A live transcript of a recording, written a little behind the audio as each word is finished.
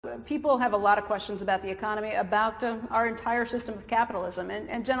People have a lot of questions about the economy, about our entire system of capitalism.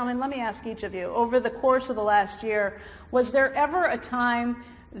 And gentlemen, let me ask each of you, over the course of the last year, was there ever a time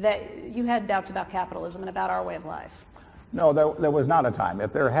that you had doubts about capitalism and about our way of life? No, there was not a time.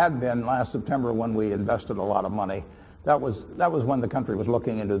 If there had been last September when we invested a lot of money, that was when the country was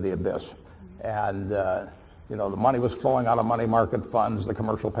looking into the abyss. And you know, the money was flowing out of money market funds, the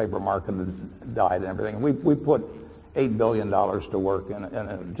commercial paper market had died and everything. We put $8 billion to work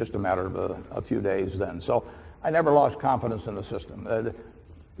in just a matter of a few days then. So I never lost confidence in the system.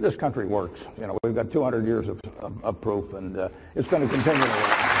 This country works. You know, we've got 200 years of proof, and it's going to continue to work.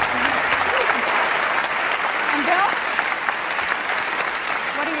 And Bill?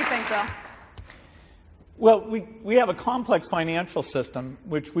 What do you think, Bill? Well, we have a complex financial system,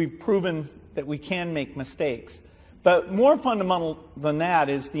 which we've proven that we can make mistakes. But more fundamental than that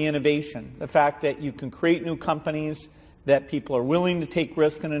is the innovation, the fact that you can create new companies, that people are willing to take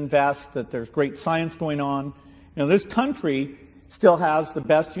risk and invest, that there's great science going on. You know, this country still has the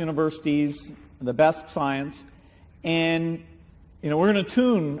best universities, the best science, and you know, we're going to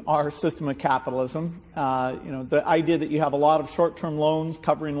tune our system of capitalism. You know, the idea that you have a lot of short-term loans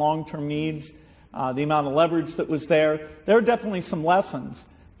covering long-term needs, the amount of leverage that was there are definitely some lessons.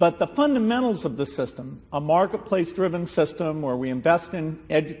 But the fundamentals of the system, a marketplace-driven system where we invest in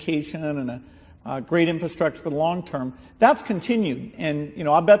education and a great infrastructure for the long term, that's continued. And you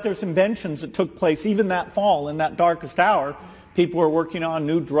know, I bet there's inventions that took place even that fall, in that darkest hour. People were working on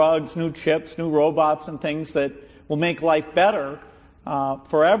new drugs, new chips, new robots, and things that will make life better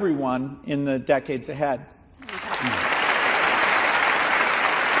for everyone in the decades ahead.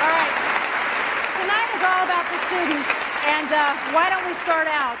 Students, and why don't we start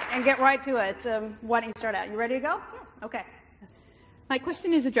out and get right to it? Why don't you start out? You ready to go? Sure. Okay. My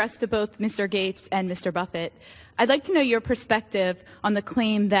question is addressed to both Mr. Gates and Mr. Buffett. I'd like to know your perspective on the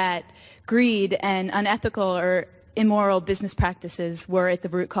claim that greed and unethical or immoral business practices were at the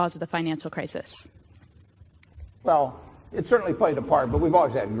root cause of the financial crisis. Well, it certainly played a part, but we've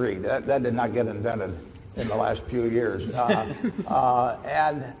always had greed. That did not get invented in the last few years.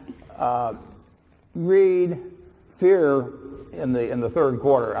 Greed, fear in the third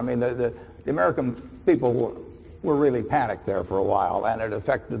quarter. I mean, the American people were really panicked there for a while, and it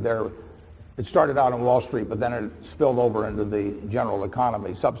affected it started out on Wall Street, but then it spilled over into the general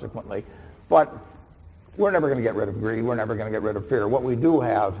economy subsequently. But we're never going to get rid of greed. We're never going to get rid of fear. What we do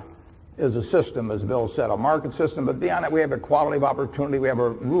have is a system, as Bill said, a market system, but beyond that we have equality of opportunity, we have a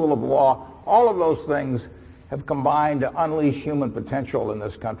rule of law. All of those things have combined to unleash human potential in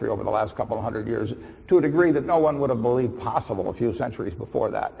this country over the last couple of hundred years to a degree that no one would have believed possible a few centuries before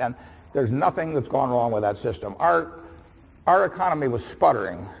that. And there's nothing that's gone wrong with that system. Our economy was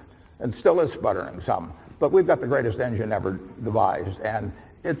sputtering, and still is sputtering some, but we've got the greatest engine ever devised, and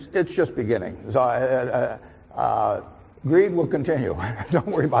it's just beginning. So greed will continue. Don't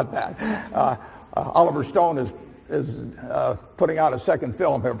worry about that. Oliver Stone is putting out a second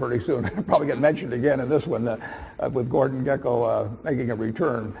film here pretty soon. Probably get mentioned again in this one with Gordon Gekko making a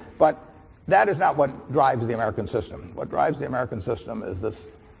return. But that is not what drives the American system. What drives the American system is this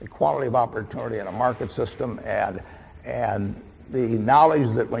equality of opportunity in a market system, and the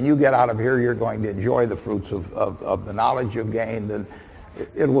knowledge that when you get out of here, you're going to enjoy the fruits of the knowledge you've gained, and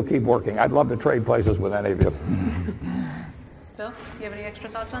it will keep working. I'd love to trade places with any of you. Bill, do you have any extra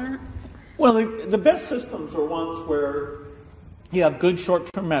thoughts on that? Well, the best systems are ones where you have good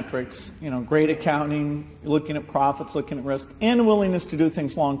short-term metrics, you know, great accounting, looking at profits, looking at risk, and a willingness to do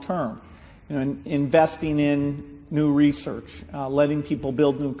things long-term. You know, investing in new research, letting people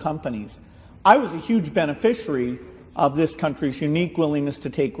build new companies. I was a huge beneficiary of this country's unique willingness to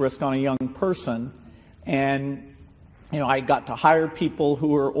take risk on a young person, and you know, I got to hire people who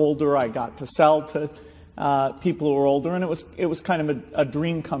were older. I got to sell to people who were older, and it was kind of a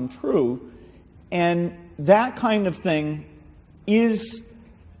dream come true. And that kind of thing is,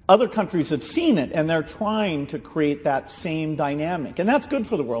 other countries have seen it, and they're trying to create that same dynamic. And that's good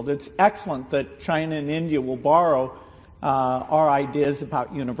for the world. It's excellent that China and India will borrow our ideas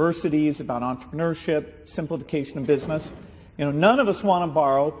about universities, about entrepreneurship, simplification of business. You know, none of us want to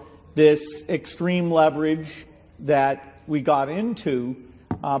borrow this extreme leverage that we got into,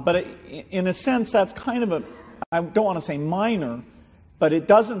 but in a sense, that's kind of I don't want to say minor, but it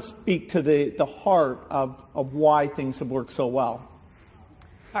doesn't speak to the heart of why things have worked so well.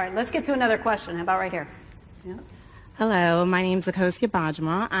 All right, let's get to another question. How about right here? Yeah. Hello, my name is Akosia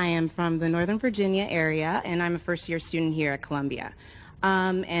Bajma. I am from the Northern Virginia area, and I'm a first-year student here at Columbia.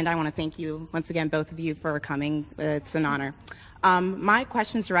 And I want to thank you once again, both of you, for coming. It's an honor. My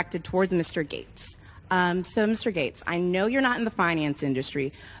question is directed towards Mr. Gates. So, Mr. Gates, I know you're not in the finance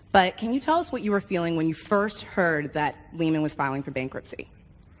industry, but can you tell us what you were feeling when you first heard that Lehman was filing for bankruptcy?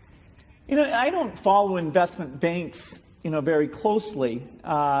 You know, I don't follow investment banks, very closely.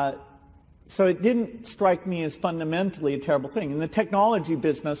 So it didn't strike me as fundamentally a terrible thing. In the technology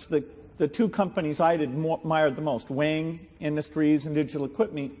business, the two companies I admired the most, Wang Industries and Digital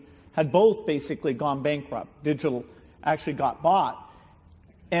Equipment, had both basically gone bankrupt. Digital actually got bought.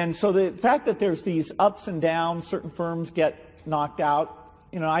 And so the fact that there's these ups and downs, certain firms get knocked out,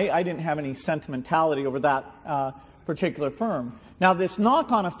 I didn't have any sentimentality over that particular firm. Now, this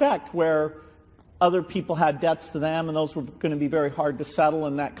knock-on effect where other people had debts to them and those were going to be very hard to settle,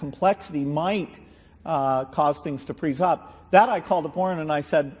 and that complexity might cause things to freeze up, that I called up Warren and I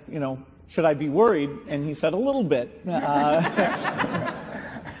said, should I be worried? And he said, a little bit.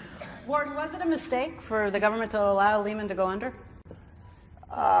 Warren, was it a mistake for the government to allow Lehman to go under?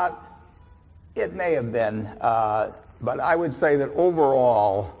 It may have been, but I would say that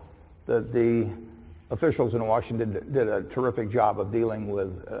overall that the officials in Washington did a terrific job of dealing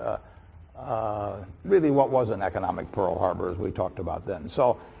with really what was an economic Pearl Harbor, as we talked about then.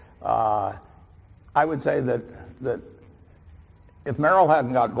 So I would say that if Merrill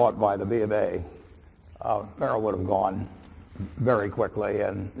hadn't got bought by the B of A, Merrill would have gone very quickly,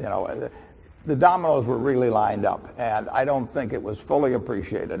 and the dominoes were really lined up, and I don't think it was fully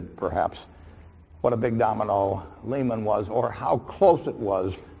appreciated, perhaps, what a big domino Lehman was, or how close it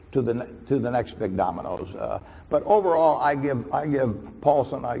was to the next big dominoes. But overall, I give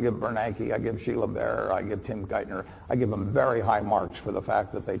Paulson, I give Bernanke, I give Sheila Bair, I give Tim Geithner, I give them very high marks for the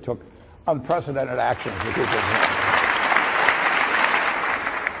fact that they took unprecedented actions to keep it going.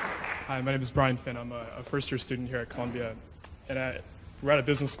 Hi, my name is Brian Finn. I'm a first-year student here at Columbia, and we're at a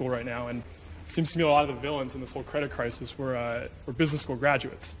business school right now, and it seems to me a lot of the villains in this whole credit crisis were business school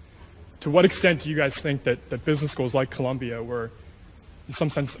graduates. To what extent do you guys think that business schools like Columbia were, in some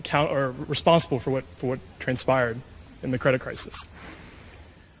sense, responsible for what transpired in the credit crisis?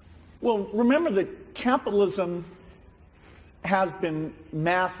 Well, remember that capitalism has been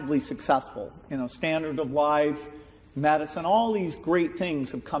massively successful. Standard of life, medicine, all these great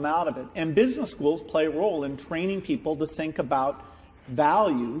things have come out of it. And business schools play a role in training people to think about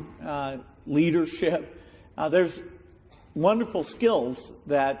value, leadership. There's wonderful skills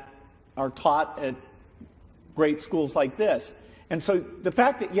that are taught at great schools like this. And so the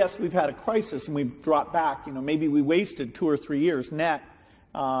fact that, yes, we've had a crisis and we've dropped back, maybe we wasted 2 or 3 years net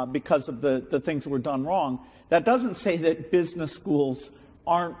because of the things that were done wrong, that doesn't say that business schools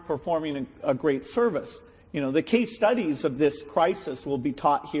aren't performing a great service. The case studies of this crisis will be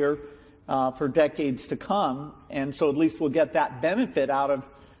taught here for decades to come, and so at least we'll get that benefit out of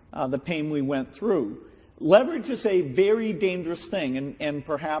the pain we went through. Leverage is a very dangerous thing, and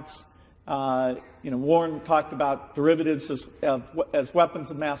perhaps Warren talked about derivatives as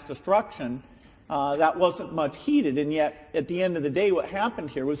weapons of mass destruction. That wasn't much heated, and yet at the end of the day, what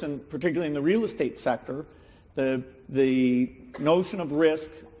happened here was, particularly in the real estate sector, the notion of risk,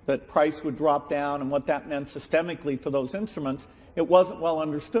 that price would drop down and what that meant systemically for those instruments, it wasn't well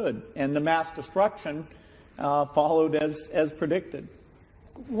understood, and the mass destruction followed as predicted.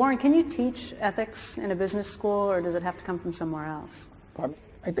 Warren, can you teach ethics in a business school, or does it have to come from somewhere else?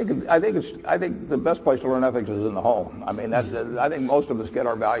 I think the best place to learn ethics is in the home. I mean, I think most of us get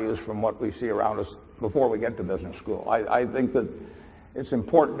our values from what we see around us before we get to business school. I think that it's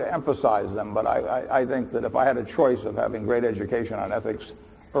important to emphasize them, but I think that if I had a choice of having great education on ethics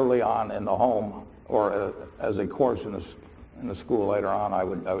early on in the home, or as a course in the school later on, I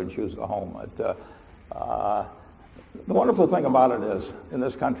would choose the home. The wonderful thing about it is, in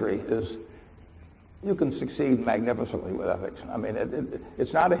this country, is you can succeed magnificently with ethics. I mean,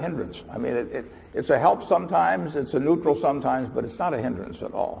 it's not a hindrance. I mean, it's a help sometimes, it's a neutral sometimes, but it's not a hindrance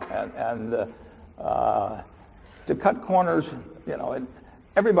at all. And to cut corners,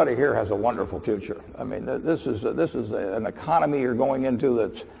 everybody here has a wonderful future. I mean, this is an economy you're going into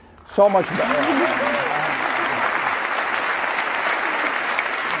that's so much better.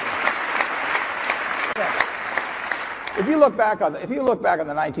 If you look back on the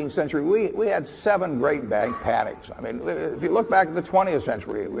 19th century, we had 7 great bank panics. I mean, if you look back at the 20th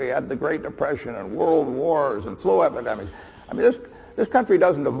century, we had the Great Depression and world wars and flu epidemics. I mean, this country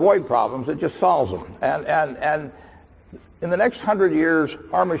doesn't avoid problems; it just solves them. And in the next 100 years,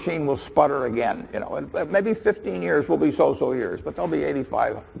 our machine will sputter again. Maybe 15 years will be so-so years, but there'll be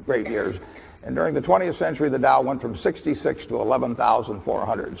 85 great years. And during the 20th century, the Dow went from 66 to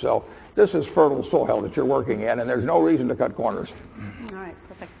 11,400. So this is fertile soil that you're working in, and there's no reason to cut corners. All right,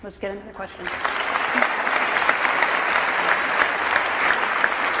 perfect. Let's get into the question.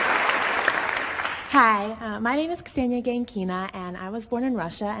 Hi, my name is Ksenia Gankina, and I was born in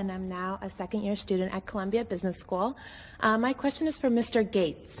Russia, and I'm now a second-year student at Columbia Business School. My question is for Mr.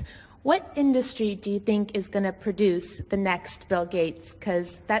 Gates. What industry do you think is going to produce the next Bill Gates?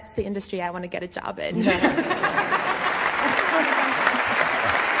 Because that's the industry I want to get a job in.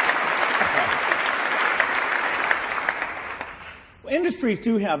 Industries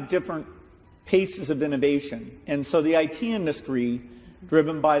do have different paces of innovation, and so the IT industry,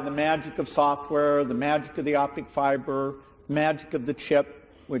 driven by the magic of software, the magic of the optic fiber, magic of the chip,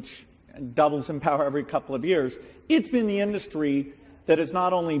 which doubles in power every couple of years, it's been the industry that has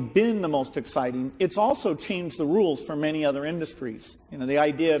not only been the most exciting, it's also changed the rules for many other industries. You know, the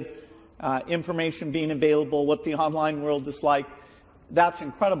idea of information being available, what the online world is like, that's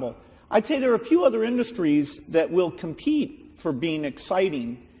incredible. I'd say there are a few other industries that will compete for being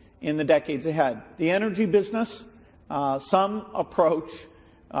exciting in the decades ahead. The energy business, some approach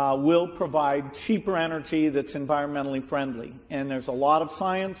will provide cheaper energy that's environmentally friendly. And there's a lot of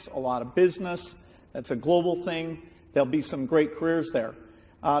science, a lot of business. That's a global thing. There'll be some great careers there.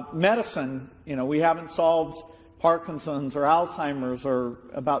 Medicine, you know, we haven't solved Parkinson's or Alzheimer's or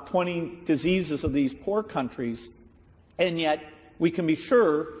about 20 diseases of these poor countries, and yet we can be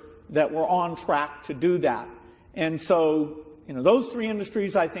sure that we're on track to do that. And so, you know, those three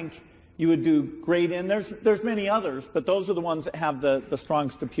industries I think you would do great in. There's many others, but those are the ones that have the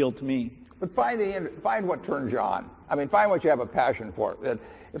strongest appeal to me. But find what turns you on. I mean, find what you have a passion for.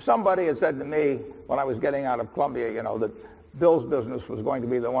 If somebody had said to me when I was getting out of Columbia, you know, that Bill's business was going to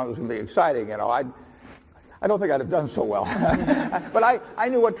be the one that was going to be exciting, you know, I don't think I'd have done so well. But I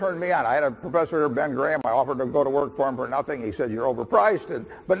knew what turned me on. I had a professor, Ben Graham. I offered to go to work for him for nothing. He said, "You're overpriced."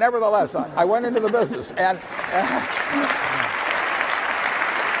 But nevertheless, I went into the business. And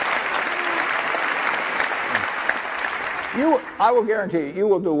I will guarantee you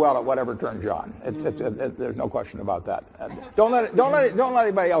will do well at whatever turns you on. There's no question about that. Don't let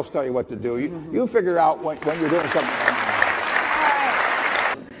anybody else tell you what to do. You figure out when you're doing something.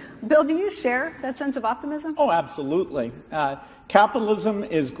 Bill, do you share that sense of optimism? Oh, absolutely. Capitalism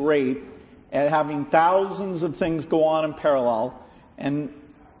is great at having thousands of things go on in parallel, and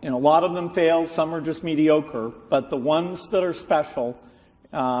you know, a lot of them fail, some are just mediocre, but the ones that are special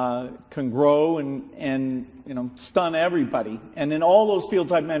can grow and you know, stun everybody. And in all those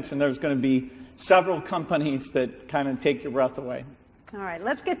fields I've mentioned, there's going to be several companies that kind of take your breath away. All right,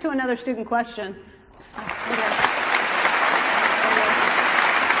 let's get to another student question.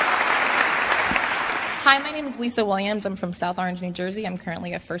 Hi, my name is Lisa Williams. I'm from South Orange, New Jersey. I'm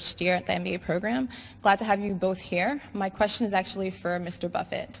currently a first year at the MBA program. Glad to have you both here. My question is actually for Mr.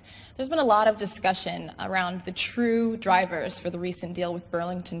 Buffett. There's been a lot of discussion around the true drivers for the recent deal with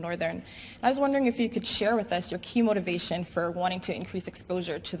Burlington Northern. I was wondering if you could share with us your key motivation for wanting to increase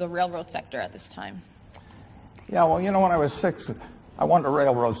exposure to the railroad sector at this time. Yeah, well, you know, when I was 6, I wanted a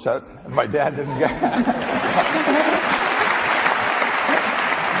railroad set, and my dad didn't get it.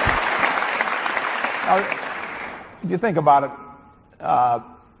 If you think about it,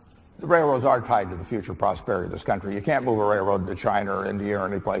 the railroads are tied to the future prosperity of this country. You can't move a railroad to China or India or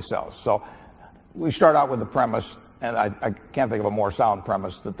any place else. So we start out with the premise, and I can't think of a more sound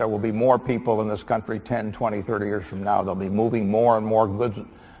premise, that there will be more people in this country 10, 20, 30 years from now. They'll be moving more and more goods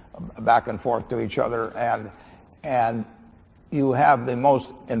back and forth to each other, and you have the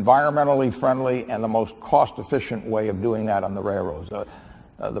most environmentally friendly and the most cost-efficient way of doing that on the railroads.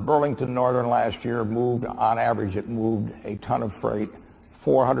 The Burlington Northern last year moved, on average, it moved a ton of freight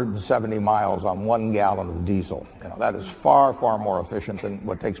 470 miles on 1 gallon of diesel. You know, that is far, far more efficient than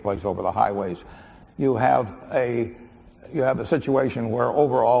what takes place over the highways. You have a situation where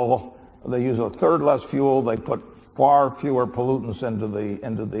overall they use a third less fuel. They put far fewer pollutants into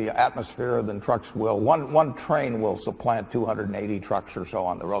the atmosphere than trucks will. One train will supplant 280 trucks or so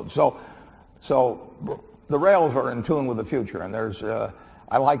on the road. So the rails are in tune with the future, and there's.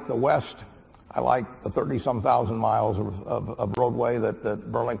 I like the West. I like the 30-some thousand miles of roadway that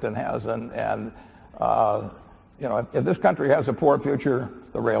Burlington has, and you know, if this country has a poor future,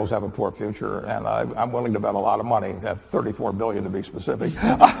 the rails have a poor future, and I'm willing to bet a lot of money, at $34 billion to be specific,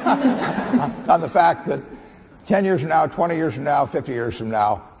 on the fact that 10 years from now, 20 years from now, 50 years from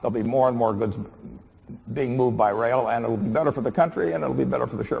now, there'll be more and more goods being moved by rail, and it'll be better for the country, and it'll be better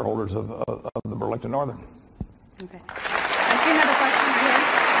for the shareholders of the Burlington Northern. Okay. I see another question here.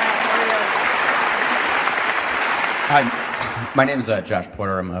 Hi, my name is Josh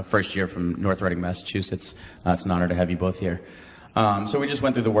Porter. I'm a first year from North Reading, Massachusetts. It's an honor to have you both here. So we just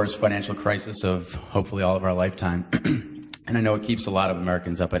went through the worst financial crisis of hopefully all of our lifetime. and I know it keeps a lot of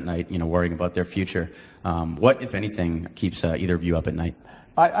Americans up at night, worrying about their future. What, if anything, keeps either of you up at night?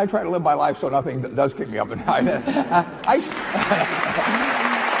 I try to live my life so nothing does keep me up at night.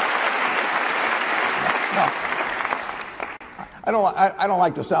 I don't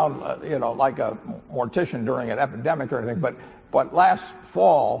like to sound, like a mortician during an epidemic or anything, but last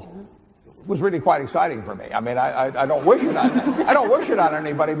fall was really quite exciting for me. I mean, I don't wish it on I don't wish it on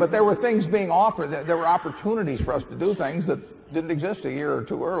anybody, but there were things being offered. There were opportunities for us to do things that didn't exist a year or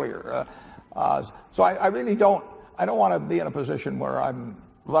two earlier. So I really don't want to be in a position where I'm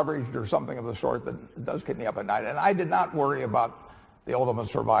leveraged or something of the sort that does keep me up at night. And I did not worry about the ultimate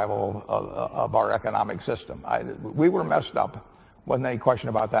survival of our economic system. We were messed up. Wasn't any question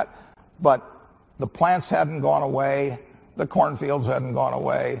about that. But the plants hadn't gone away. The cornfields hadn't gone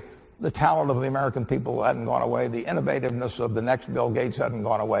away. The talent of the American people hadn't gone away. The innovativeness of the next Bill Gates hadn't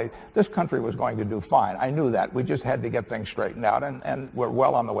gone away. This country was going to do fine. I knew that. We just had to get things straightened out, and we're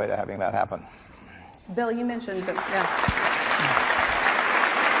well on the way to having that happen. Bill, you mentioned that,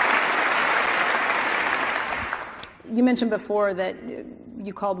 You mentioned before that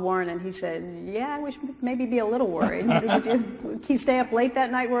you called Warren and he said, yeah, we should maybe be a little worried. Did he stay up late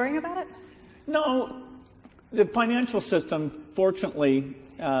that night worrying about it? No. The financial system, fortunately,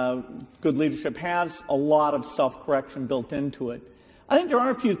 good leadership has a lot of self-correction built into it. I think there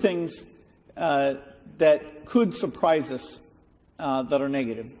are a few things that could surprise us that are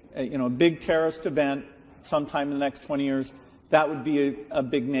negative. A big terrorist event sometime in the next 20 years, that would be a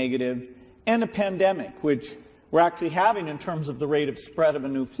big negative. And a pandemic, which we're actually having in terms of the rate of spread of a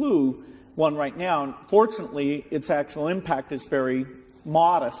new flu, one right now. And fortunately, its actual impact is very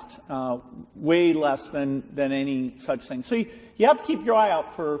modest, way less than any such thing. So you have to keep your eye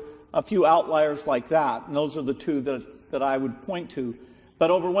out for a few outliers like that, and those are the two that I would point to.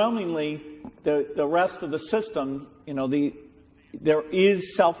 But overwhelmingly, the rest of the system, there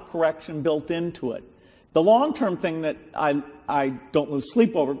is self-correction built into it. The long-term thing that I don't lose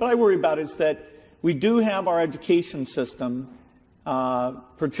sleep over, but I worry about, is that we do have our education system,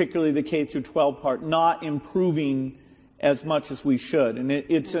 particularly the K through 12 part, not improving as much as we should. And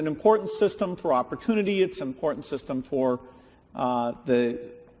it's an important system for opportunity. It's an important system for the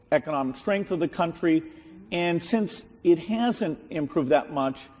economic strength of the country. And since it hasn't improved that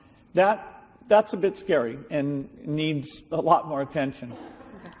much, that's a bit scary and needs a lot more attention.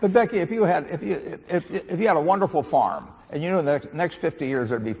 But Becky, if you had a wonderful farm and you knew in the next 50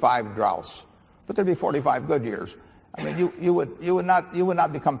 years there'd be 5 droughts, but there'd be 45 good years, I mean, you would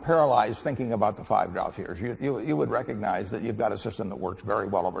not become paralyzed thinking about the 5 drought years. You would recognize that you've got a system that works very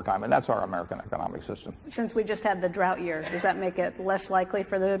well over time, and that's our American economic system. Since we just had the drought year, does that make it less likely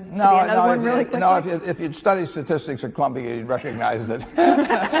for there to be another one really quickly? No, if you'd studied statistics at Columbia, you'd recognize that.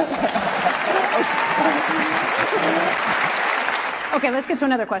 Okay, let's get to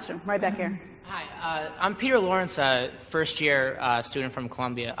another question right back here. Hi, I'm Peter Lawrence, a first-year student from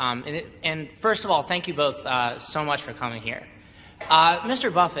Columbia. And first of all, thank you both so much for coming here.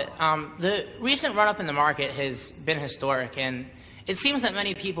 Mr. Buffett, the recent run-up in the market has been historic, and it seems that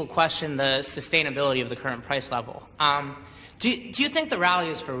many people question the sustainability of the current price level. Do you think the rally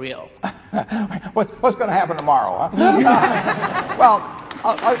is for real? What's going to happen tomorrow, huh? Well,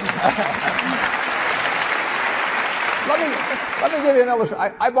 let me give you an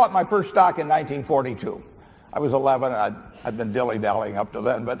illustration. I bought my first stock in 1942. I was 11. I'd been dilly-dallying up to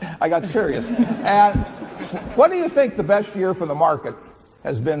then, but I got serious. And what do you think the best year for the market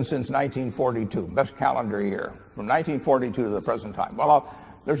has been since 1942? Best calendar year from 1942 to the present time? Well,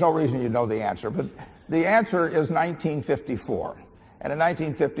 there's no reason you know the answer, but the answer is 1954. And in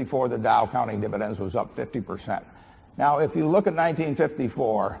 1954, the Dow counting dividends was up 50%. Now, if you look at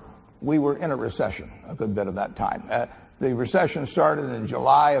 1954, we were in a recession a good bit of that time. The recession started in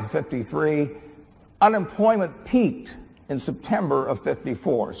July of 53. Unemployment peaked in September of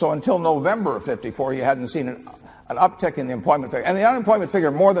 54. So until November of 54, you hadn't seen an uptick in the employment figure. And the unemployment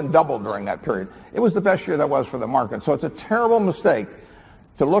figure more than doubled during that period. It was the best year that was for the market. So it's a terrible mistake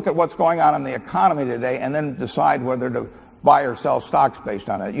to look at what's going on in the economy today and then decide whether to buy or sell stocks based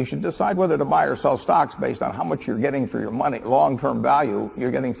on it. You should decide whether to buy or sell stocks based on how much you're getting for your money, long-term value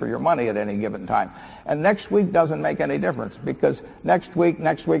you're getting for your money at any given time. And next week doesn't make any difference, because next week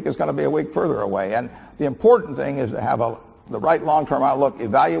is going to be a week further away. And the important thing is to have the right long-term outlook,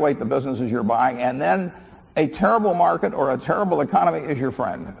 evaluate the businesses you're buying, and then a terrible market or a terrible economy is your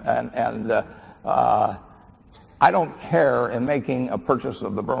friend. And I don't care in making a purchase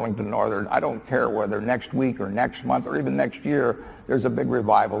of the Burlington Northern. I don't care whether next week or next month or even next year there's a big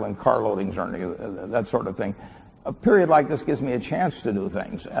revival in car loadings or that sort of thing. a period like this gives me a chance to do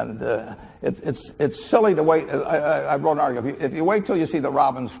things, and it's silly to wait. I wrote an article. If you wait till you see the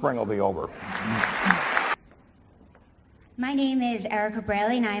robins, spring will be over. My name is Erica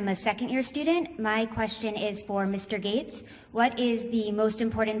Braley, and I'm a second-year student. My question is for Mr. Gates. What is the most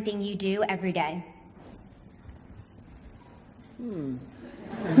important thing you do every day?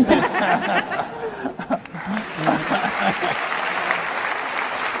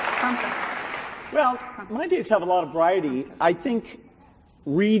 Well, my days have a lot of variety. I think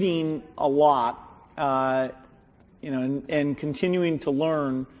reading a lot, and continuing to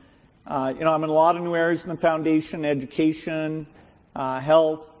learn. I'm in a lot of new areas in the foundation: education,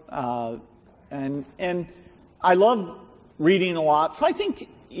 health, and I love reading a lot. So I think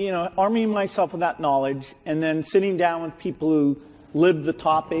arming myself with that knowledge, and then sitting down with people who live the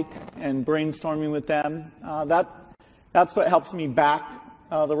topic and brainstorming with them. That's what helps me back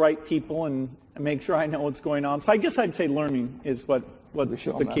the right people and make sure I know what's going on. So I guess I'd say learning is what's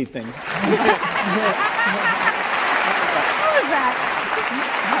the key thing. What was that?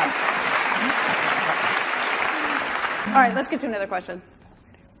 All right, let's get to another question.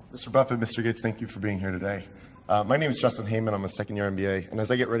 Mr. Buffett, Mr. Gates, thank you for being here today. My name is Justin Heyman. I'm a second-year MBA, and as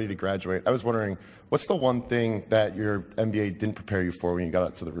I get ready to graduate, I was wondering, what's the one thing that your MBA didn't prepare you for when you got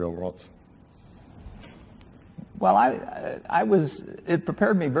out to the real world? Well, it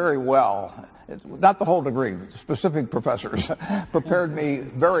prepared me very well. Not the whole degree, specific professors prepared me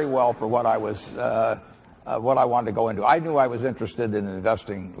very well for what I wanted to go into. I knew I was interested in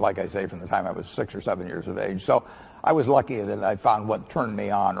investing, like I say, from the time I was 6 or 7 years of age. So I was lucky that I found what turned me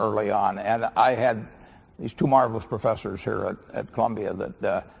on early on. And I had these two marvelous professors here at Columbia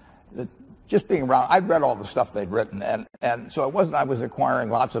that just being around, I'd read all the stuff they'd written. And so it wasn't I was acquiring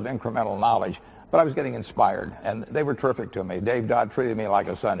lots of incremental knowledge, but I was getting inspired, and they were terrific to me. Dave Dodd treated me like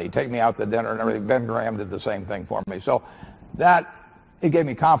a son. He'd take me out to dinner and everything. Ben Graham did the same thing for me. So it gave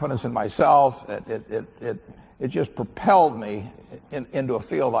me confidence in myself. It just propelled me into a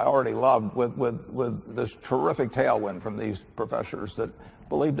field I already loved with this terrific tailwind from these professors that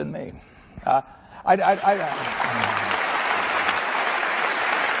believed in me. But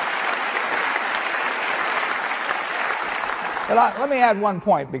let me add one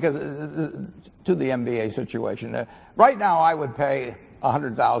point, because to the MBA situation. Right now, I would pay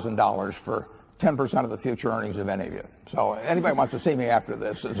 $100,000 for 10% of the future earnings of any of you. So anybody wants to see me after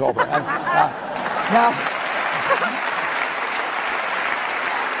this is over. And,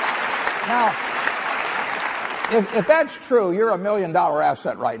 now, if that's true, you're $1 million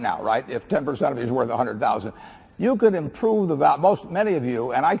asset right now, right? If 10% of you is worth $100,000, you could improve the value. Many of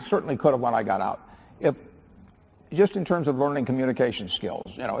you, and I certainly could have when I got out, just in terms of learning communication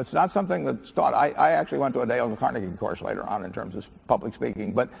skills. It's not something that's taught. I actually went to a Dale Carnegie course later on in terms of public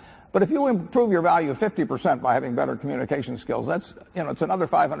speaking. But if you improve your value 50% by having better communication skills, that's, it's another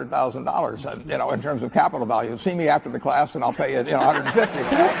 $500,000, in terms of capital value. See me after the class and I'll pay you,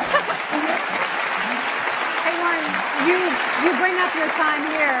 $150,000. You bring up your time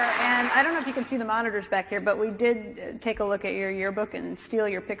here, and I don't know if you can see the monitors back here, but we did take a look at your yearbook and steal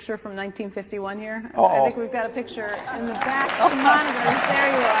your picture from 1951 here. Uh-oh. I think we've got a picture in the back of the monitors.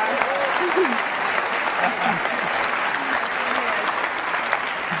 There you are.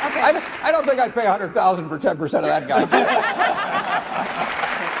 Okay. I don't think I'd pay $100,000 for 10% of that guy.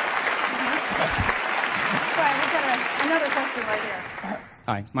 Right, we've got another question right here.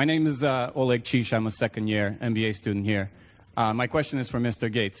 Hi, my name is Oleg Chish. I'm a second-year MBA student here. My question is for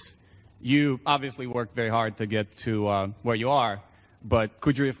Mr. Gates. You obviously worked very hard to get to where you are, but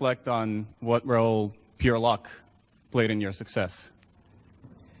could you reflect on what role pure luck played in your success?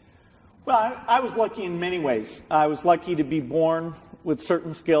 Well, I was lucky in many ways. I was lucky to be born with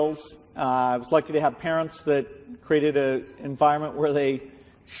certain skills. I was lucky to have parents that created an environment where they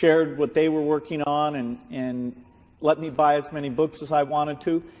shared what they were working on and let me buy as many books as I wanted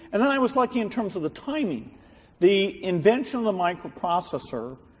to. And then I was lucky in terms of the timing. The invention of the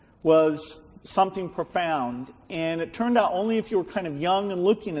microprocessor was something profound, and it turned out only if you were kind of young and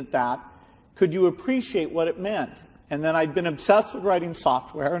looking at that could you appreciate what it meant. And then I'd been obsessed with writing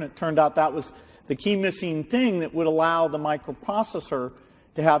software, and it turned out that was the key missing thing that would allow the microprocessor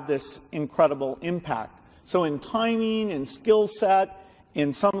to have this incredible impact. So in timing, in skill set,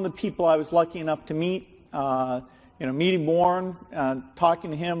 in some of the people I was lucky enough to meet, meeting Warren, talking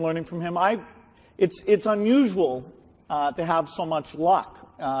to him, learning from him, it's unusual to have so much luck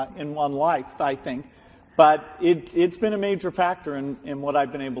in one life, I think. But it's been a major factor in what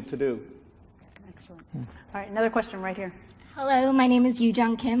I've been able to do. Excellent. All right, another question right here. Hello, my name is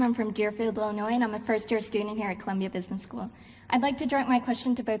Yoo-Jung Kim. I'm from Deerfield, Illinois, and I'm a first-year student here at Columbia Business School. I'd like to direct my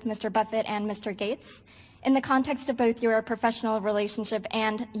question to both Mr. Buffett and Mr. Gates. In the context of both your professional relationship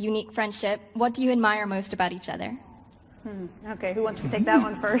and unique friendship, what do you admire most about each other? Okay, who wants to take that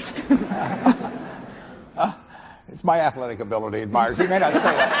one first? It's my athletic ability admires. He may not say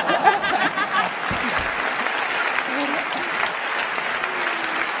that.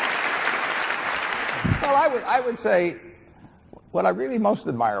 Well, I would say what I really most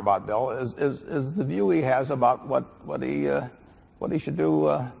admire about Bill is the view he has about what he should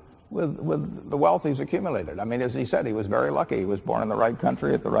do with the wealth he's accumulated. I mean, as he said, he was very lucky. He was born in the right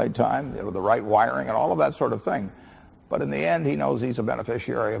country at the right time, the right wiring and all of that sort of thing. But in the end, he knows he's a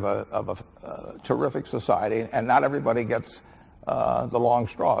beneficiary of a terrific society, and not everybody gets the long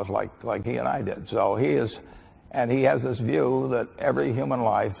straws like he and I did. So he has this view that every human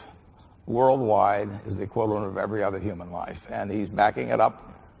life worldwide is the equivalent of every other human life, and he's backing it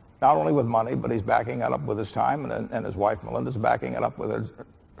up not only with money, but he's backing it up with his time, and his wife Melinda's backing it up with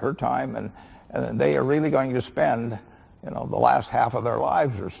her time, and they are really going to spend, the last half of their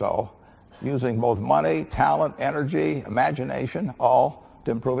lives or so using both money, talent, energy, imagination, all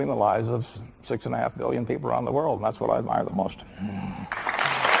to improving the lives of 6.5 billion people around the world, and that's what I admire the most.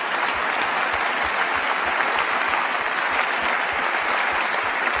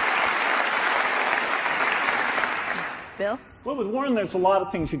 Bill? Well, with Warren, there's a lot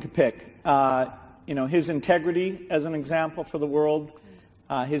of things you could pick. His integrity as an example for the world,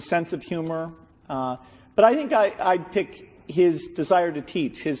 his sense of humor. But I think I'd pick his desire to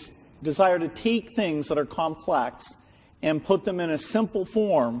teach, his desire to take things that are complex and put them in a simple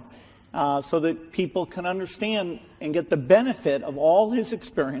form so that people can understand and get the benefit of all his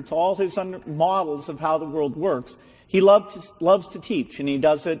experience, all his models of how the world works. He loves to teach, and he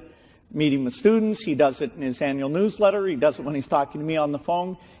does it meeting with students. He does it in his annual newsletter. He does it when he's talking to me on the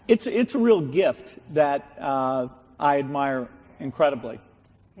phone. It's a real gift that I admire incredibly.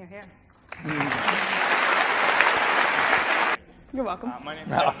 Here, here. You're welcome. My name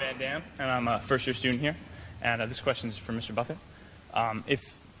is Evan Van Dam, and I'm a first-year student here. And this question is for Mr. Buffett.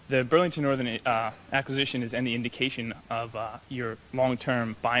 If the Burlington Northern acquisition is any indication of your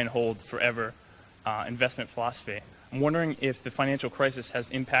long-term buy and hold forever investment philosophy, I'm wondering if the financial crisis has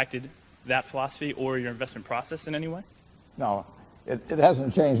impacted that philosophy or your investment process in any way? No, it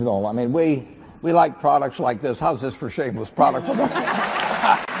hasn't changed at all. I mean, we like products like this. How's this for shameless product?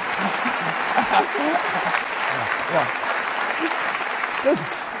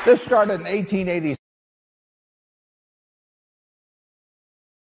 This started in 1886.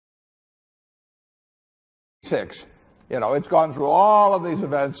 It's gone through all of these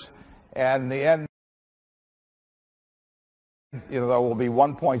events, and in the end, there will be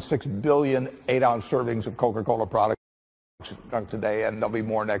 1.6 billion 8-ounce servings of Coca-Cola products drunk today, and there'll be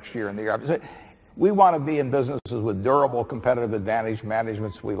more next year and the year after. We want to be in businesses with durable competitive advantage,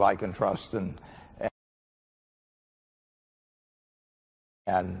 managements we like and trust, and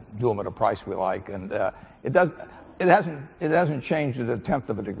do them at a price we like. And it hasn't changed at a tenth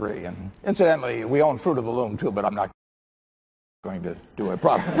of a degree. And incidentally, we own Fruit of the Loom too, but I'm not going to do it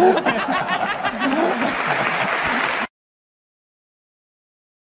properly.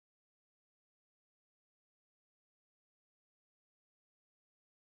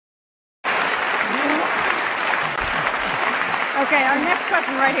 Okay, our next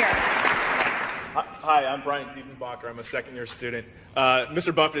question right here. Hi, I'm Brian Diefenbacher. I'm a second-year student.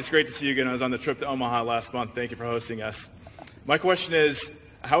 Mr. Buffett, it's great to see you again. I was on the trip to Omaha last month. Thank you for hosting us. My question is,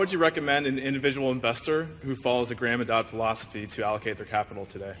 how would you recommend an individual investor who follows the Graham and Dodd philosophy to allocate their capital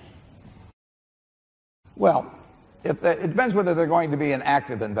today? Well, it depends whether they're going to be an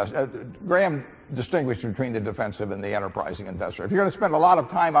active investor. Graham distinguished between the defensive and the enterprising investor. If you're going to spend a lot of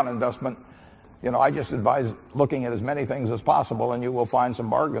time on investment, I just advise looking at as many things as possible, and you will find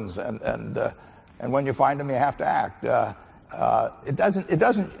some bargains. And when you find them, you have to act. It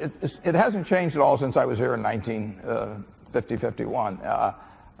hasn't changed at all since I was here in 1950-51,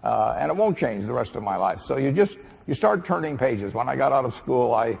 and it won't change the rest of my life. So you start turning pages. When I got out of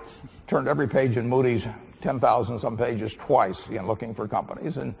school, I turned every page in Moody's, 10,000 some pages twice, looking for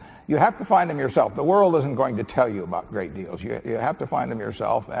companies, and you have to find them yourself. The world isn't going to tell you about great deals. You have to find them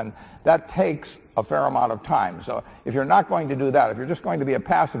yourself, and that takes a fair amount of time. So if you're not going to do that, if you're just going to be a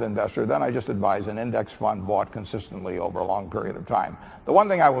passive investor, then I just advise an index fund bought consistently over a long period of time. The one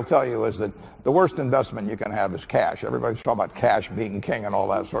thing I will tell you is that the worst investment you can have is cash. Everybody's talking about cash being king and all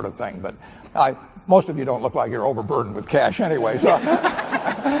that sort of thing, but most of you don't look like you're overburdened with cash anyway. So,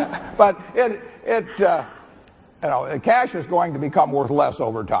 but cash is going to become worth less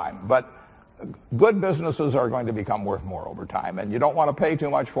over time, but good businesses are going to become worth more over time, and you don't want to pay too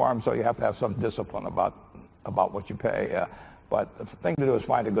much for them, so you have to have some discipline about what you pay. But the thing to do is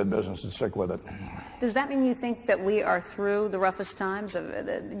find a good business and stick with it. Does that mean you think that we are through the roughest times?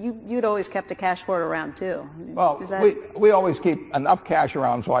 You'd always kept a cash hoard around too. Well, we always keep enough cash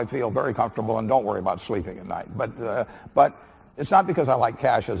around so I feel very comfortable and don't worry about sleeping at night. But it's not because I like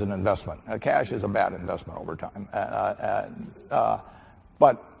cash as an investment. Cash is a bad investment over time.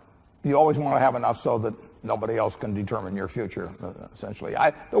 But you always want to have enough so that nobody else can determine your future, essentially.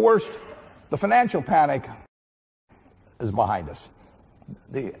 The financial panic is behind us.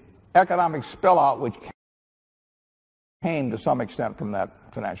 The economic spillout, which came to some extent from that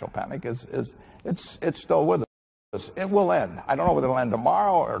financial panic, it's still with us. It will end. I don't know whether it'll end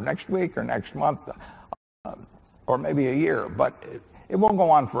tomorrow or next week or next month or maybe a year, but it won't go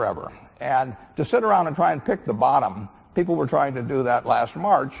on forever. And to sit around and try and pick the bottom, people were trying to do that last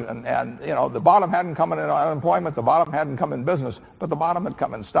March, and you know, the bottom hadn't come in unemployment, the bottom hadn't come in business, but the bottom had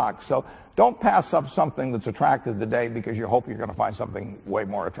come in stocks. So don't pass up something that's attractive today because you hope you're going to find something way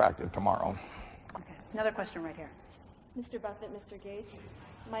more attractive tomorrow. Okay. Another question right here. Mr. Buffett, Mr. Gates,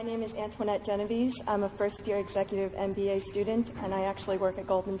 my name is Antoinette Genovese. I'm a first-year executive MBA student, and I actually work at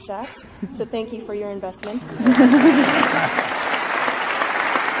Goldman Sachs. So thank you for your investment.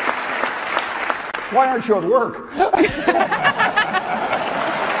 Why aren't you at work?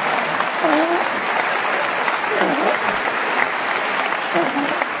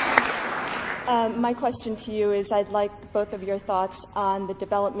 My question to you is I'd like both of your thoughts on the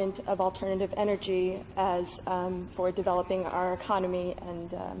development of alternative energy as for developing our economy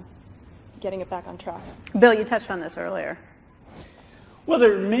and getting it back on track. Bill, you touched on this earlier. Well,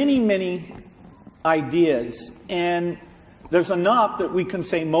 there are many, many ideas, and there's enough that we can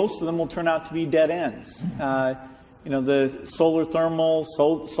say most of them will turn out to be dead ends. You know, the solar thermal,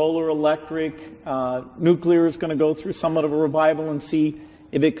 solar electric, nuclear is going to go through somewhat of a revival and see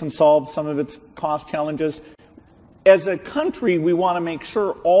if it can solve some of its cost challenges. As a country, we want to make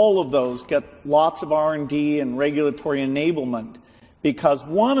sure all of those get lots of R&D and regulatory enablement, because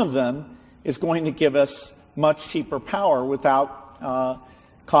one of them is going to give us much cheaper power without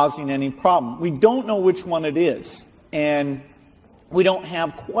causing any problem. We don't know which one it is, and we don't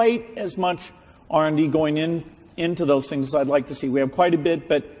have quite as much R&D going into those things as I'd like to see. We have quite a bit,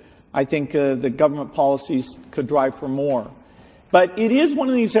 but I think the government policies could drive for more. But it is one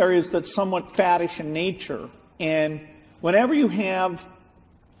of these areas that's somewhat faddish in nature, and whenever you have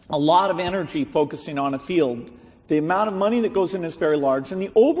a lot of energy focusing on a field, the amount of money that goes in is very large, and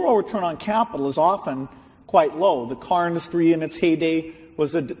the overall return on capital is often quite low. The car industry in its heyday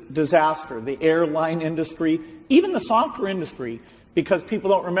was a disaster. The airline industry, even the software industry, because people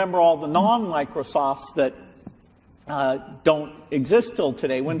don't remember all the non-Microsofts that don't exist till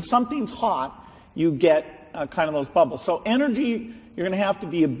today. When something's hot, you get kind of those bubbles. So energy, you're going to have to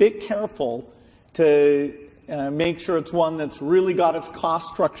be a bit careful to make sure it's one that's really got its cost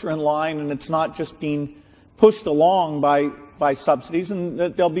structure in line and it's not just being pushed along by subsidies, and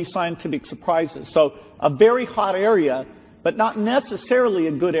that there'll be scientific surprises. So a very hot area, but not necessarily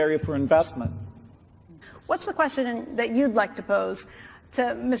a good area for investment. What's the question that you'd like to pose to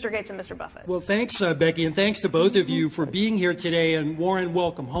Mr. Gates and Mr. Buffett? Well, thanks, Becky, and thanks to both of you for being here today. And Warren,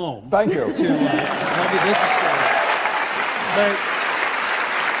 welcome home. Thank you. To Columbia Business School. But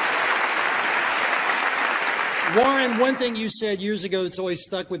Warren, one thing you said years ago that's always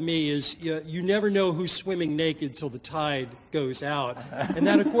stuck with me is you never know who's swimming naked till the tide goes out. And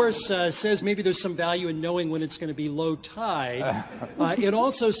that, of course, says maybe there's some value in knowing when it's going to be low tide. It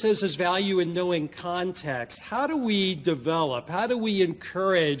also says there's value in knowing context. How do we develop, how do we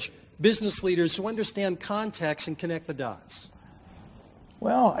encourage business leaders to understand context and connect the dots?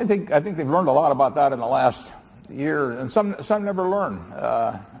 Well, I think they've learned a lot about that in the last year, and some never learn.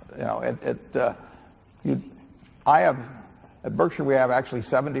 You know, at Berkshire we have actually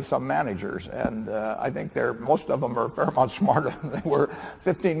 70-some managers, and I think most of them are a fair amount smarter than they were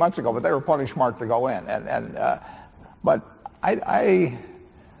 15 months ago, but they were plenty smart to go in. But I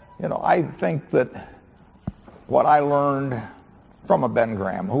think that what I learned from a Ben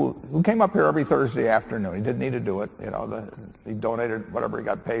Graham, who came up here every Thursday afternoon. He didn't need to do it, you know. He donated whatever he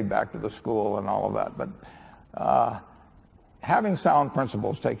got paid back to the school and all of that. But having sound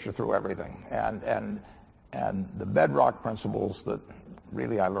principles takes you through everything, and the bedrock principles that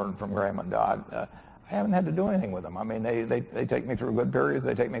really I learned from Graham and Dodd, I haven't had to do anything with them. I mean, they take me through good periods,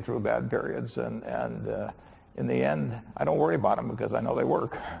 they take me through bad periods, and in the end, I don't worry about them because I know they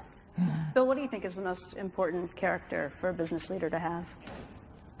work. Bill, what do you think is the most important character for a business leader to have?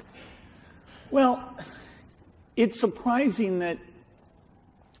 Well, it's surprising that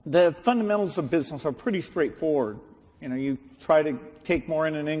the fundamentals of business are pretty straightforward. You know, you try to take more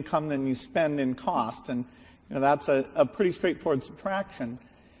in an income than you spend in cost, and That's a pretty straightforward subtraction.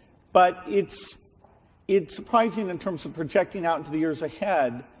 But it's surprising in terms of projecting out into the years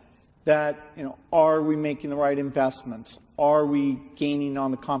ahead that, are we making the right investments? Are we gaining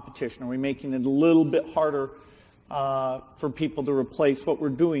on the competition? Are we making it a little bit harder for people to replace what we're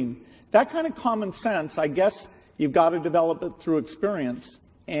doing? That kind of common sense, I guess you've got to develop it through experience.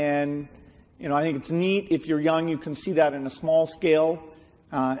 And, I think it's neat if you're young, you can see that in a small scale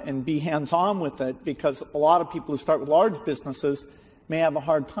and be hands-on with it, because a lot of people who start with large businesses may have a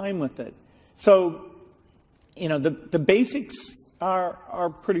hard time with it. So, the basics are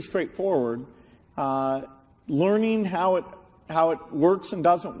pretty straightforward. Learning how it works and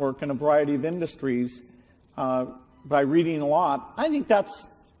doesn't work in a variety of industries by reading a lot, I think that's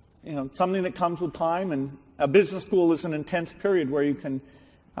something that comes with time, and a business school is an intense period where you can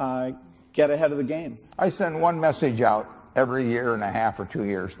get ahead of the game. I send one message out every year and a half or 2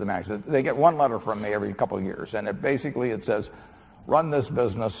 years to the max. They get one letter from me every couple of years, and it says, run this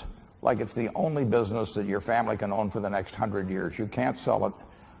business like it's the only business that your family can own for the next 100 years. You can't sell it,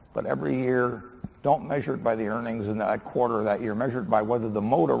 but every year, don't measure it by the earnings in that quarter of that year. Measure it by whether the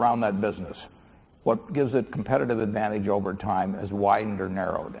moat around that business, what gives it competitive advantage over time, has widened or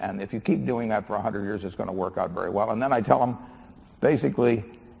narrowed. And if you keep doing that for 100 years, it's going to work out very well. And then I tell them, basically,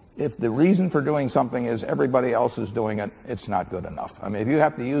 if the reason for doing something is everybody else is doing it, it's not good enough. I mean, if you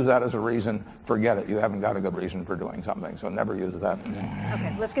have to use that as a reason, forget it. You haven't got a good reason for doing something, so never use that.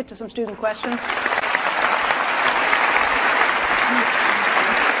 Okay, let's get to some student questions.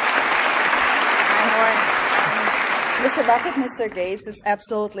 Mr. Buffett, Mr. Gates, it's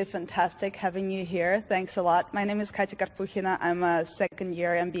absolutely fantastic having you here. Thanks a lot. My name is Katya Karpukhina. I'm a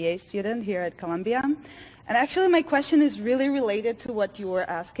second-year MBA student here at Columbia. And actually, my question is really related to what you were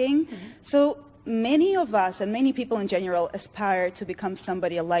asking. Mm-hmm. So many of us, and many people in general, aspire to become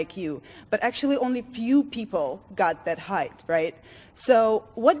somebody like you. But actually, only few people got that height, right? So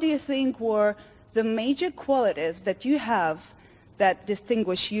what do you think were the major qualities that you have that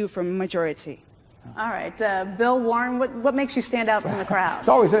distinguish you from majority? All right. Bill, Warren, what makes you stand out from the crowd? It's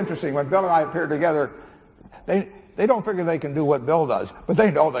always interesting. When Bill and I appear together, they don't figure they can do what Bill does, but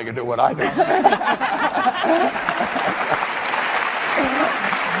they know they can do what I do.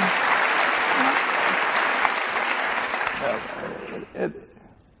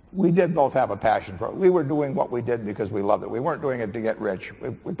 We did both have a passion for it. We were doing what we did because we loved it. We weren't doing it to get rich.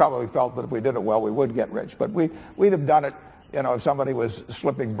 We probably felt that if we did it well, we would get rich. But we'd have done it, if somebody was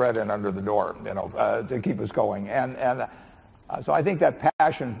slipping bread in under the door, to keep us going. And so I think that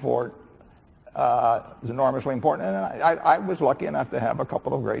passion for it is enormously important. And I was lucky enough to have a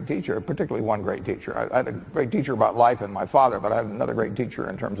couple of great teachers, particularly one great teacher. I had a great teacher about life in my father, but I had another great teacher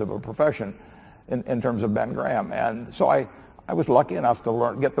in terms of a profession, in terms of Ben Graham. And so I was lucky enough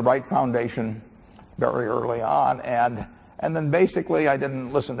to get the right foundation very early on. And then basically I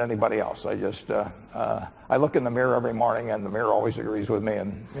didn't listen to anybody else. I just, I look in the mirror every morning, and the mirror always agrees with me.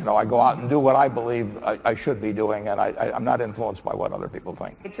 And, I go out and do what I believe I should be doing, and I'm not influenced by what other people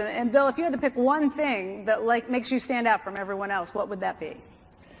think. And Bill, if you had to pick one thing that makes you stand out from everyone else, what would that be?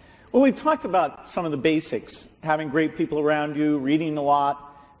 Well, we've talked about some of the basics, having great people around you, reading a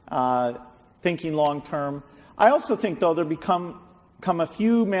lot, thinking long term. I also think, though, there come a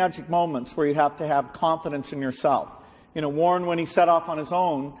few magic moments where you have to have confidence in yourself. Warren, when he set off on his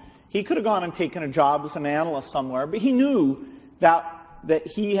own, he could have gone and taken a job as an analyst somewhere, but he knew that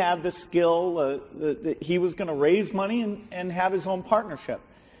he had the skill, that he was going to raise money and have his own partnership.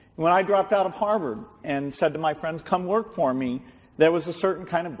 When I dropped out of Harvard and said to my friends, come work for me, there was a certain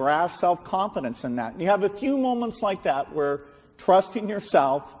kind of brash self-confidence in that. And you have a few moments like that where trusting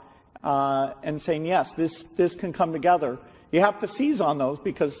yourself and saying, yes, this can come together. You have to seize on those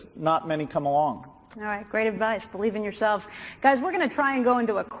because not many come along. All right, great advice. Believe in yourselves. Guys, we're going to try and go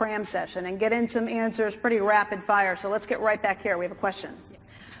into a cram session and get in some answers pretty rapid fire. So let's get right back here. We have a question.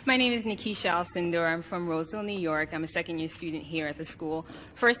 My name is Nikisha Alcindor. I'm from Roseville, New York. I'm a second-year student here at the school.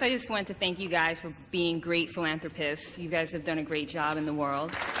 First, I just want to thank you guys for being great philanthropists. You guys have done a great job in the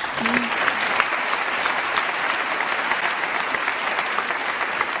world.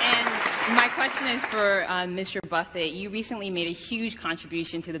 My question is for Mr. Buffett. You recently made a huge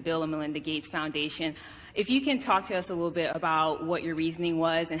contribution to the Bill and Melinda Gates Foundation. If you can talk to us a little bit about what your reasoning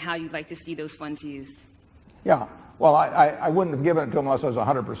was and how you'd like to see those funds used. Yeah. Well, I wouldn't have given it to them unless I was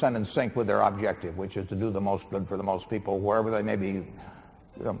 100% in sync with their objective, which is to do the most good for the most people, wherever they may be,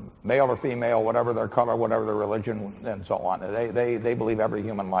 male or female, whatever their color, whatever their religion, and so on. They believe every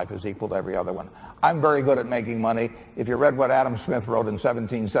human life is equal to every other one. I'm very good at making money. If you read what Adam Smith wrote in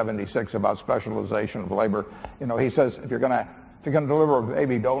 1776 about specialization of labor, he says if you're going to if you're going to deliver a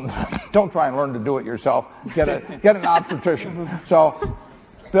baby, don't try and learn to do it yourself. Get an obstetrician. So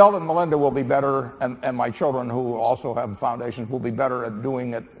Bill and Melinda will be better, and my children who also have foundations will be better at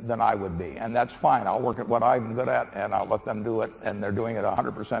doing it than I would be. And that's fine. I'll work at what I'm good at, and I'll let them do it, and they're doing it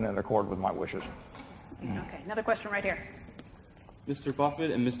 100% in accord with my wishes. Okay, another question right here. Mr. Buffett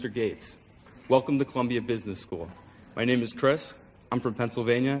and Mr. Gates, welcome to Columbia Business School. My name is Chris. I'm from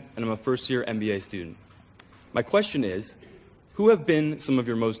Pennsylvania, and I'm a first-year MBA student. My question is, who have been some of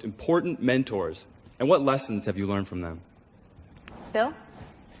your most important mentors, and what lessons have you learned from them? Bill?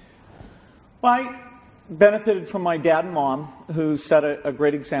 Well, I benefited from my dad and mom, who set a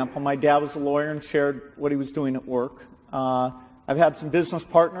great example. My dad was a lawyer and shared what he was doing at work. I've had some business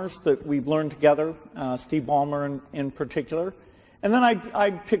partners that we've learned together, Steve Ballmer in particular. And then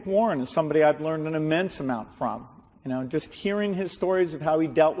I'd pick Warren as somebody I've learned an immense amount from. You know, just hearing his stories of how he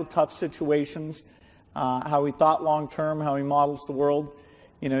dealt with tough situations, how he thought long term, how he models the world.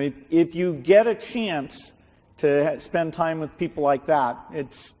 You know, if you get a chance to spend time with people like that,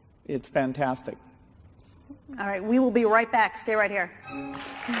 it's fantastic. All right, we will be right back. Stay right here.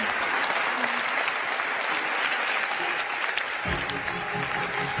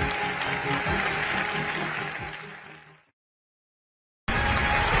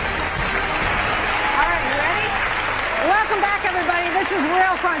 This is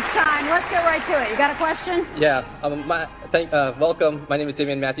real crunch time. Let's get right to it. You got a question? Yeah. Welcome. My name is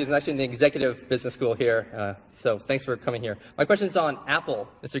Damian Matthews. I'm actually in the Executive Business School here. So thanks for coming here. My question is on Apple.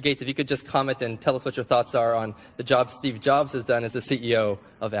 Mr. Gates, if you could just comment and tell us what your thoughts are on the job Steve Jobs has done as the CEO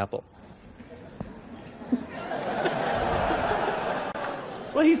of Apple.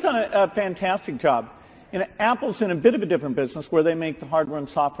 Well, he's done a fantastic job. You know, Apple's in a bit of a different business where they make the hardware and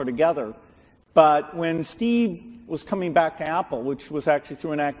software together. But when Steve was coming back to Apple, which was actually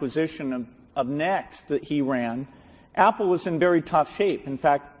through an acquisition of Next that he ran, Apple was in very tough shape. In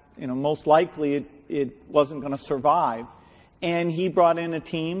fact, you know, most likely it wasn't going to survive. And he brought in a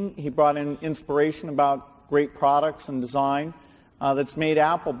team. He brought in inspiration about great products and design that's made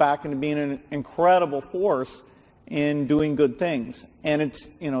Apple back into being an incredible force in doing good things. And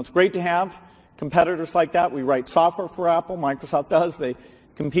it's great to have competitors like that. We write software for Apple. Microsoft does. They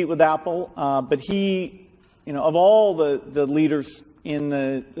compete with Apple. But he, you know, of all the leaders in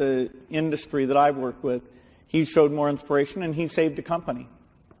the industry that I've worked with, he showed more inspiration and he saved a company.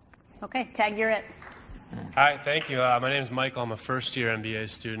 Okay, Tag, you're it. Hi, thank you. My name is Michael. I'm a first-year MBA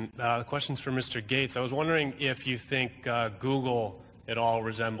student. The question's for Mr. Gates. I was wondering if you think Google at all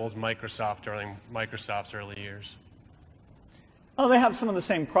resembles Microsoft during Microsoft's early years. Oh, they have some of the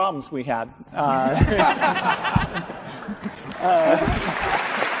same problems we had.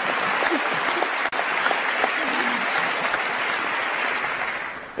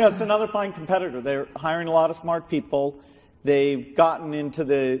 Yeah, it's another fine competitor. They're hiring a lot of smart people. They've gotten into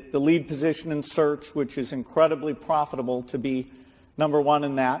the lead position in search, which is incredibly profitable to be number one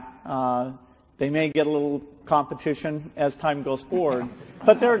in that. They may get a little competition as time goes forward,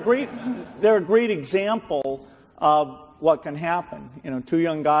 but they're a great example of what can happen. You know, two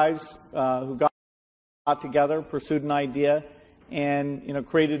young guys who got together, pursued an idea, and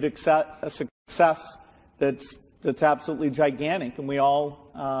created a success that's absolutely gigantic, and we all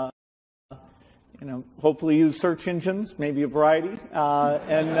hopefully use search engines, maybe a variety,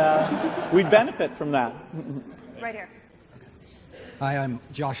 and we benefit from that. Right here. Hi, I'm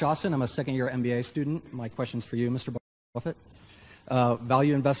Josh Austin. I'm a second-year MBA student. My question's for you, Mr. Buffett.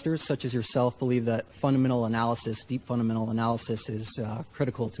 Value investors such as yourself believe that fundamental analysis, deep fundamental analysis, is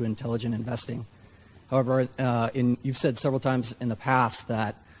critical to intelligent investing. However, you've said several times in the past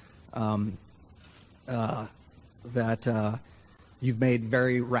that you've made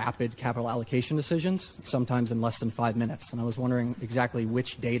very rapid capital allocation decisions, sometimes in less than 5 minutes. And I was wondering exactly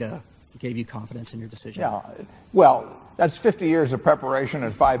which data gave you confidence in your decision. Yeah, well, that's 50 years of preparation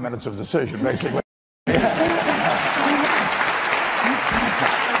and 5 minutes of decision, basically.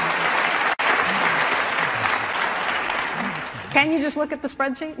 Can you just look at the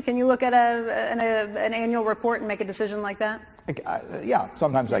spreadsheet? Can you look at an annual report and make a decision like that? Yeah,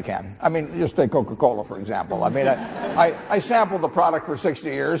 sometimes I can. I mean, just take Coca-Cola, for example. I mean, I sampled the product for 60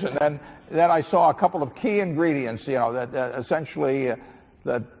 years, and then I saw a couple of key ingredients, that essentially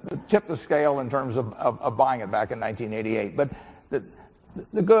that tipped the scale in terms of buying it back in 1988. But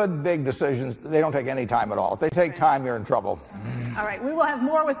the good, big decisions, they don't take any time at all. If they take time, you're in trouble. All right, we will have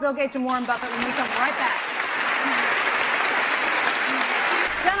more with Bill Gates and Warren Buffett when we come right back.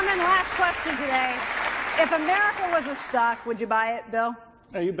 Gentlemen, last question today. If America was a stock, would you buy it, Bill?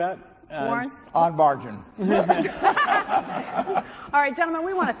 Yeah, you bet. Warren? On margin. All right, gentlemen,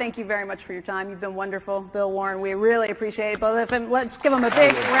 we want to thank you very much for your time. You've been wonderful. Bill, Warren, we really appreciate both of them. Let's give them a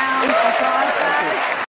big round of applause, guys.